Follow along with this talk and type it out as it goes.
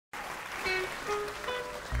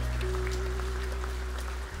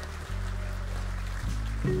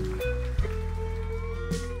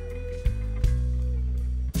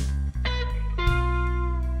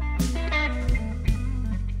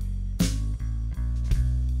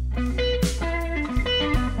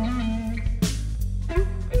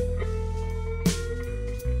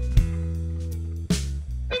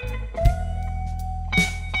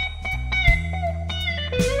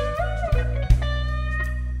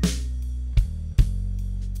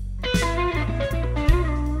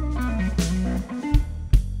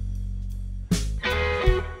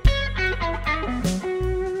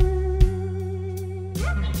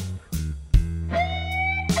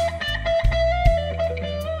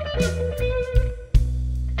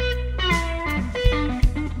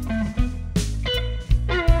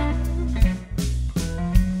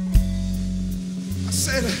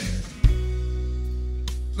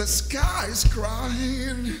is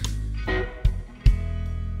crying.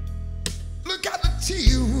 Look at the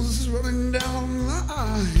tears running down my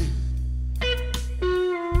eye.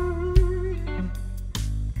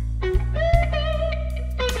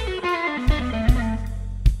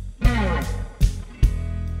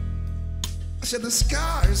 I said the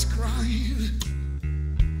sky is crying.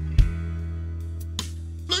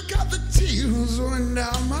 Look at the tears running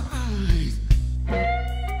down my eyes.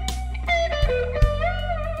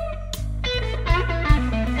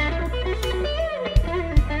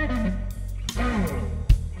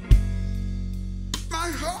 My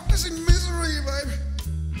heart is in misery, baby,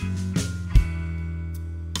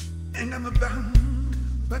 and I'm about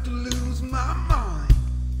to lose my mind.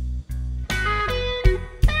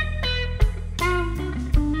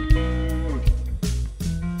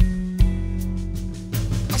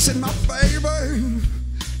 I said my baby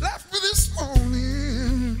left me this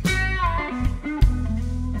morning,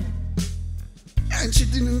 and she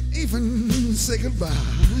didn't even say goodbye.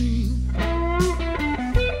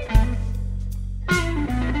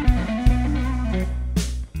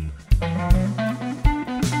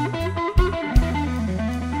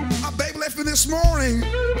 My baby left me this morning,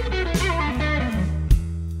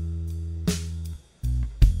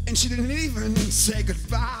 and she didn't even say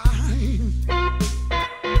goodbye.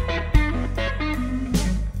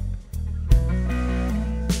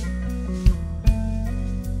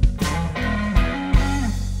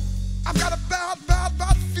 I've got a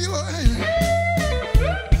bad feeling.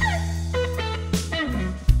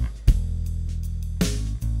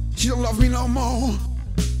 She don't love me no more.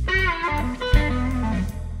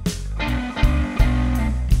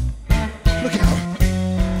 Look out.